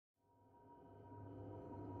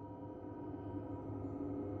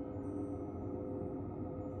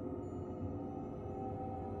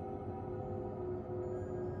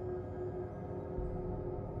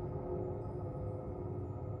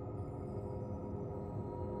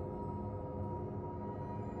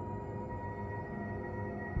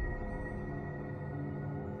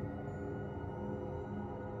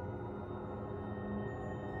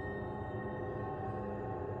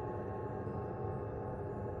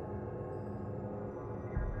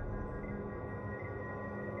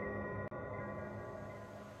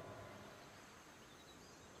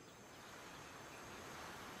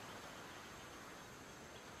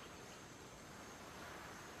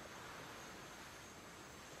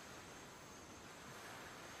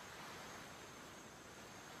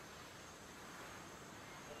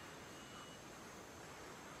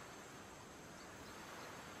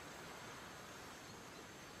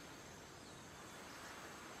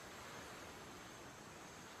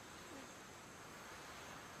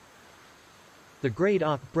The great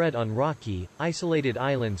auk bred on rocky, isolated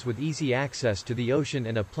islands with easy access to the ocean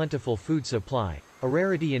and a plentiful food supply, a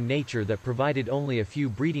rarity in nature that provided only a few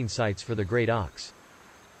breeding sites for the great auks.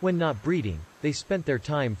 When not breeding, they spent their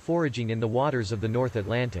time foraging in the waters of the North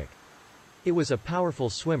Atlantic. It was a powerful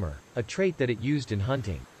swimmer, a trait that it used in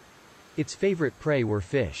hunting. Its favorite prey were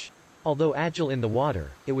fish. Although agile in the water,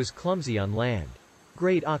 it was clumsy on land.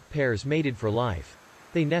 Great auk pairs mated for life.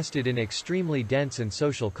 They nested in extremely dense and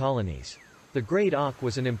social colonies. The great auk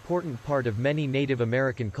was an important part of many Native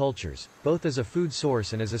American cultures, both as a food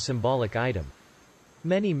source and as a symbolic item.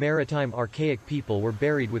 Many maritime archaic people were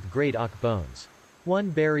buried with great auk bones. One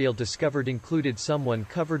burial discovered included someone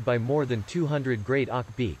covered by more than 200 great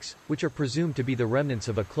auk beaks, which are presumed to be the remnants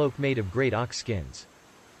of a cloak made of great auk skins.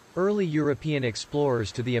 Early European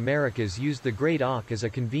explorers to the Americas used the great auk as a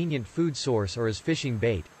convenient food source or as fishing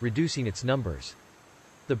bait, reducing its numbers.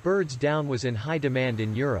 The bird's down was in high demand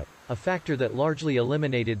in Europe, a factor that largely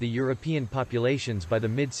eliminated the European populations by the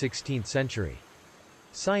mid-16th century.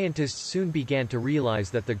 Scientists soon began to realize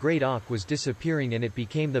that the great auk was disappearing and it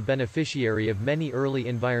became the beneficiary of many early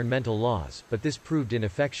environmental laws, but this proved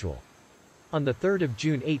ineffectual. On 3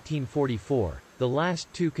 June 1844, the last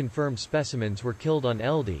two confirmed specimens were killed on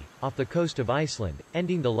Eldey, off the coast of Iceland,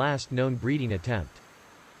 ending the last known breeding attempt.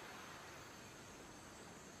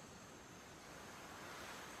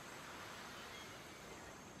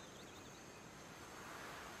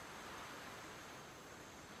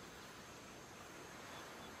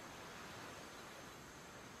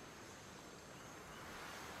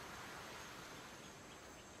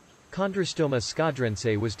 Chondrostoma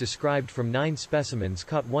scadrense was described from 9 specimens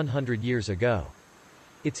caught 100 years ago.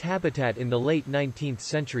 Its habitat in the late 19th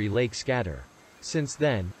century Lake Scadder. Since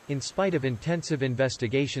then, in spite of intensive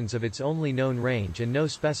investigations of its only known range and no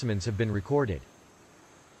specimens have been recorded.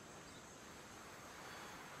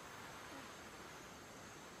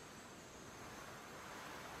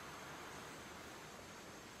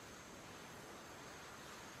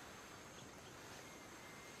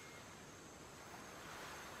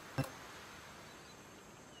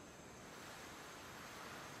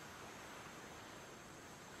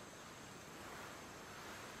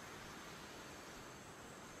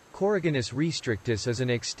 Corriganus restrictus is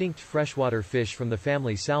an extinct freshwater fish from the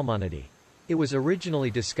family Salmonidae. It was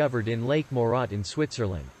originally discovered in Lake Morat in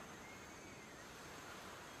Switzerland.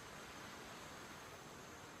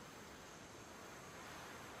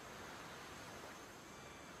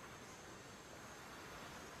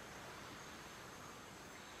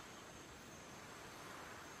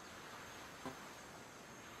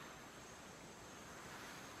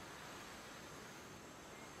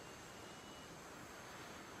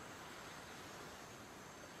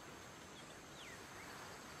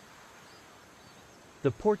 The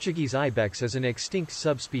Portuguese ibex is an extinct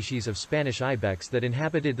subspecies of Spanish ibex that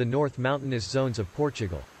inhabited the north mountainous zones of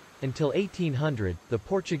Portugal. Until 1800, the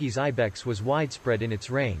Portuguese ibex was widespread in its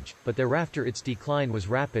range, but thereafter its decline was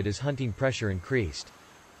rapid as hunting pressure increased.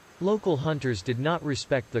 Local hunters did not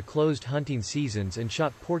respect the closed hunting seasons and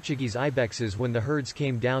shot Portuguese ibexes when the herds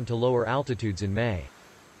came down to lower altitudes in May.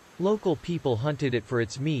 Local people hunted it for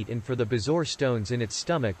its meat and for the bezoar stones in its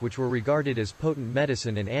stomach, which were regarded as potent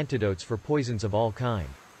medicine and antidotes for poisons of all kind.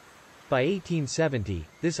 By 1870,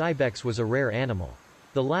 this ibex was a rare animal.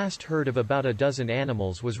 The last herd of about a dozen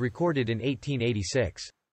animals was recorded in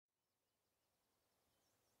 1886.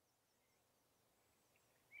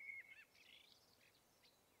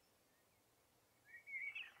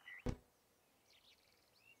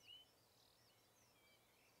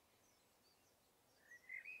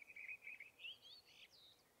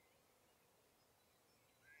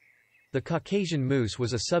 The Caucasian moose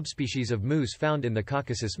was a subspecies of moose found in the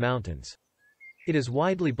Caucasus Mountains. It is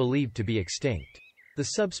widely believed to be extinct. The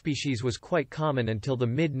subspecies was quite common until the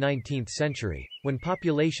mid-19th century, when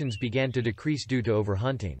populations began to decrease due to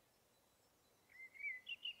overhunting.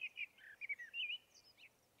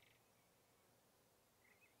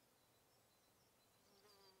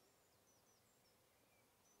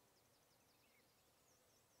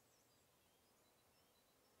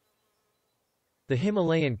 The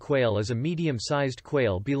Himalayan quail is a medium-sized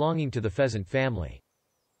quail belonging to the pheasant family.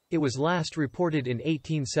 It was last reported in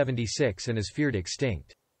 1876 and is feared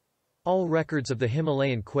extinct. All records of the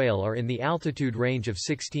Himalayan quail are in the altitude range of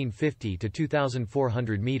 1650 to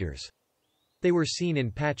 2,400 meters. They were seen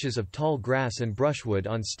in patches of tall grass and brushwood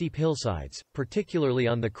on steep hillsides, particularly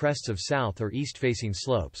on the crests of south or east-facing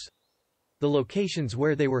slopes. The locations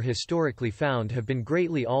where they were historically found have been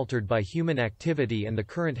greatly altered by human activity, and the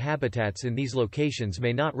current habitats in these locations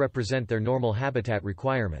may not represent their normal habitat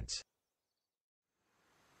requirements.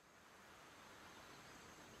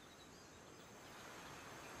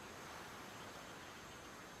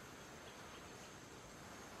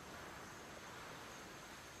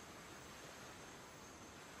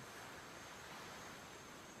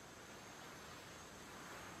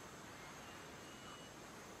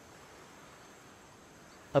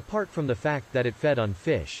 Apart from the fact that it fed on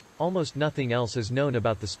fish, almost nothing else is known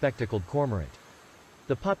about the spectacled cormorant.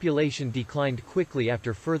 The population declined quickly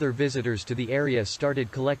after further visitors to the area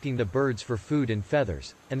started collecting the birds for food and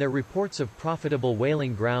feathers, and their reports of profitable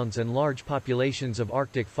whaling grounds and large populations of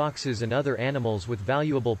Arctic foxes and other animals with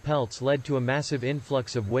valuable pelts led to a massive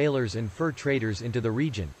influx of whalers and fur traders into the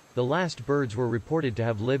region. The last birds were reported to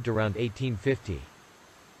have lived around 1850.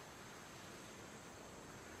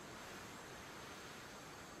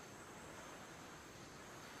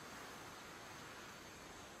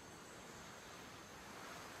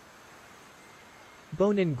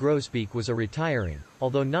 Bonin grosbeak was a retiring,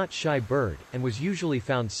 although not shy bird, and was usually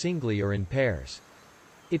found singly or in pairs.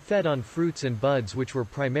 It fed on fruits and buds which were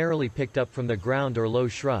primarily picked up from the ground or low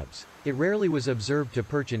shrubs. It rarely was observed to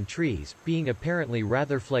perch in trees, being apparently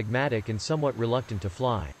rather phlegmatic and somewhat reluctant to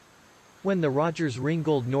fly. When the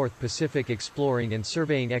Rogers-Ringgold North Pacific Exploring and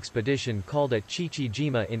Surveying Expedition called at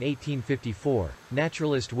Chichi-jima in 1854,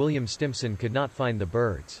 naturalist William Stimson could not find the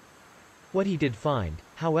birds. What he did find,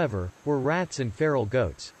 however, were rats and feral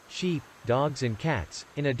goats, sheep, dogs and cats,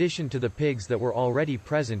 in addition to the pigs that were already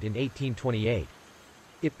present in 1828.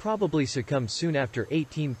 It probably succumbed soon after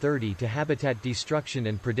 1830 to habitat destruction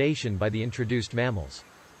and predation by the introduced mammals.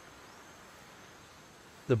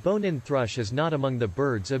 The Bonin thrush is not among the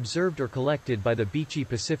birds observed or collected by the Beechey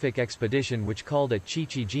Pacific Expedition which called at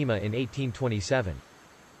Chichi-jima in 1827.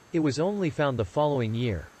 It was only found the following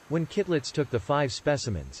year. When Kittlitz took the 5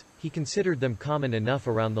 specimens, he considered them common enough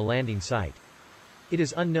around the landing site. It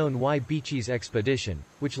is unknown why Beechey's expedition,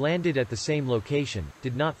 which landed at the same location,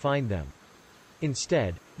 did not find them.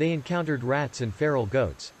 Instead, they encountered rats and feral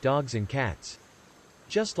goats, dogs and cats.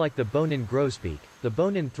 Just like the Bonin grosbeak, the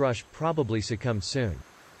Bonin thrush probably succumbed soon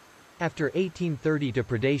after 1830 to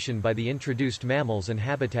predation by the introduced mammals and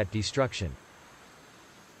habitat destruction.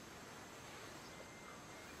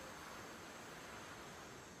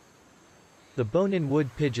 The Bonin wood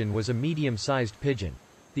pigeon was a medium-sized pigeon.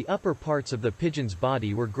 The upper parts of the pigeon's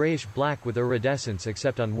body were grayish-black with iridescence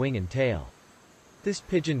except on wing and tail. This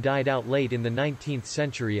pigeon died out late in the 19th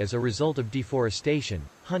century as a result of deforestation,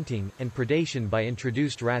 hunting, and predation by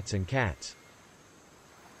introduced rats and cats.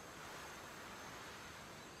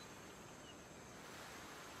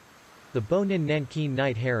 The Bonin Nankin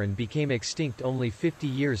night heron became extinct only 50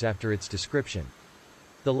 years after its description.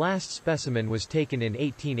 The last specimen was taken in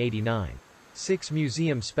 1889. 6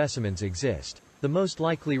 museum specimens exist. The most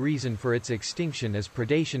likely reason for its extinction is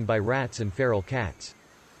predation by rats and feral cats.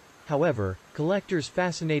 However, collectors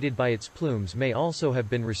fascinated by its plumes may also have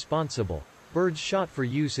been responsible. Birds shot for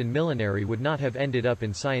use in millinery would not have ended up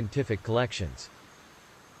in scientific collections.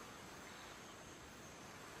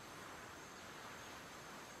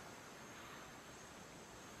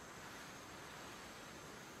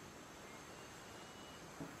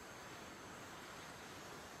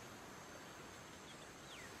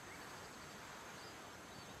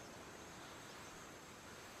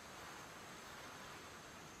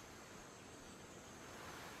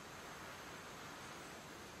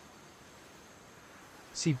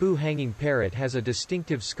 Cebu hanging parrot has a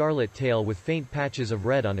distinctive scarlet tail with faint patches of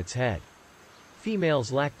red on its head.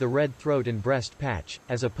 Females lack the red throat and breast patch,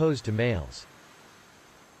 as opposed to males.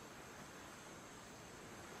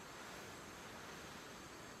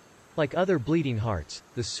 Like other bleeding hearts,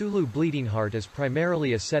 the Sulu bleeding heart is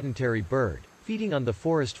primarily a sedentary bird, feeding on the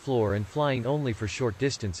forest floor and flying only for short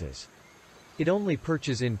distances. It only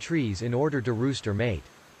perches in trees in order to roost or mate.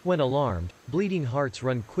 When alarmed, bleeding hearts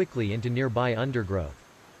run quickly into nearby undergrowth.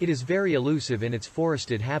 It is very elusive in its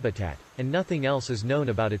forested habitat, and nothing else is known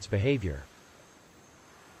about its behavior.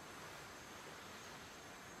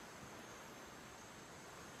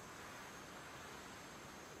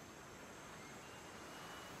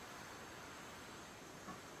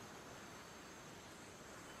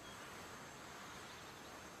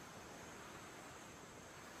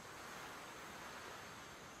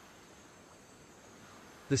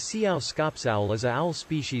 The Siao scopsowl is a owl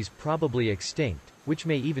species probably extinct, which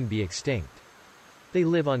may even be extinct. They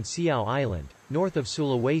live on Siao Island, north of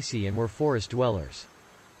Sulawesi and were forest dwellers.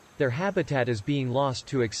 Their habitat is being lost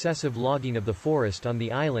to excessive logging of the forest on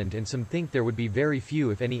the island, and some think there would be very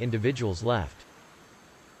few if any individuals left.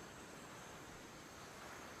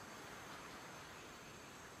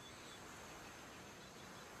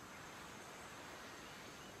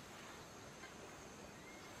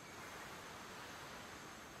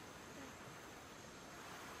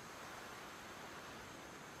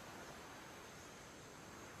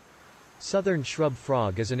 Southern shrub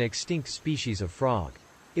frog is an extinct species of frog.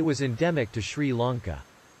 It was endemic to Sri Lanka.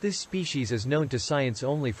 This species is known to science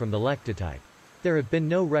only from the lectotype. There have been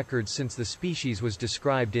no records since the species was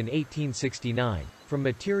described in 1869, from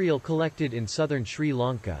material collected in southern Sri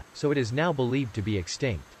Lanka, so it is now believed to be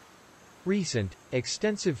extinct. Recent,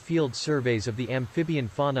 extensive field surveys of the amphibian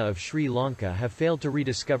fauna of Sri Lanka have failed to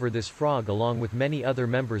rediscover this frog along with many other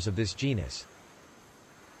members of this genus.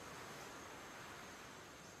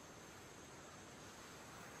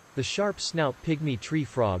 The sharp-snout pygmy tree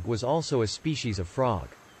frog was also a species of frog.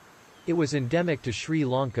 It was endemic to Sri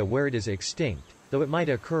Lanka where it is extinct, though it might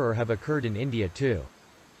occur or have occurred in India too.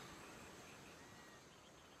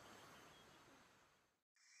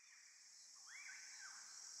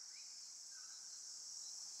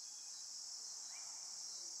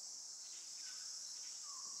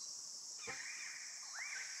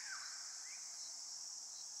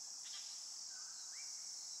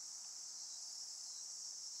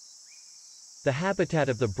 The habitat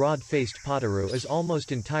of the broad-faced Potoroo is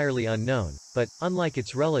almost entirely unknown, but, unlike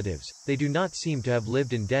its relatives, they do not seem to have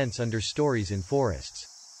lived in dense understories in forests.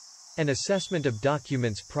 An assessment of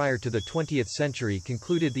documents prior to the 20th century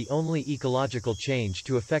concluded the only ecological change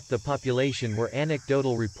to affect the population were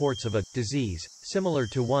anecdotal reports of a disease, similar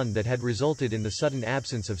to one that had resulted in the sudden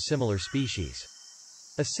absence of similar species.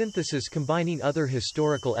 A synthesis combining other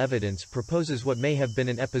historical evidence proposes what may have been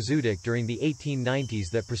an epizootic during the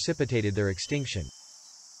 1890s that precipitated their extinction.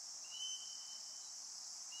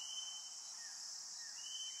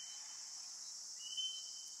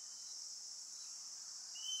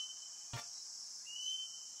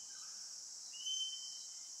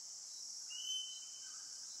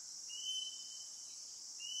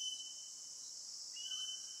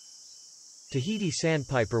 Tahiti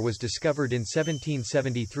sandpiper was discovered in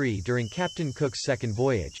 1773 during Captain Cook's second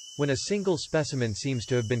voyage, when a single specimen seems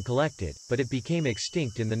to have been collected, but it became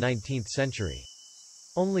extinct in the 19th century.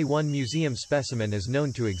 Only one museum specimen is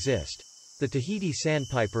known to exist. The Tahiti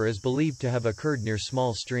sandpiper is believed to have occurred near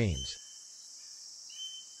small streams.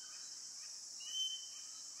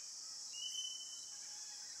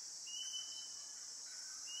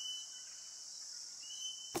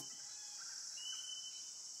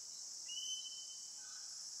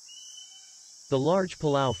 The large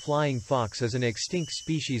Palau flying fox is an extinct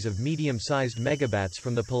species of medium-sized megabats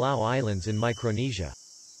from the Palau Islands in Micronesia.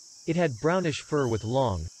 It had brownish fur with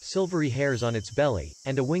long, silvery hairs on its belly,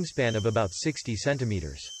 and a wingspan of about 60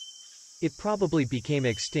 centimeters. It probably became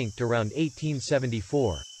extinct around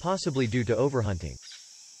 1874, possibly due to overhunting.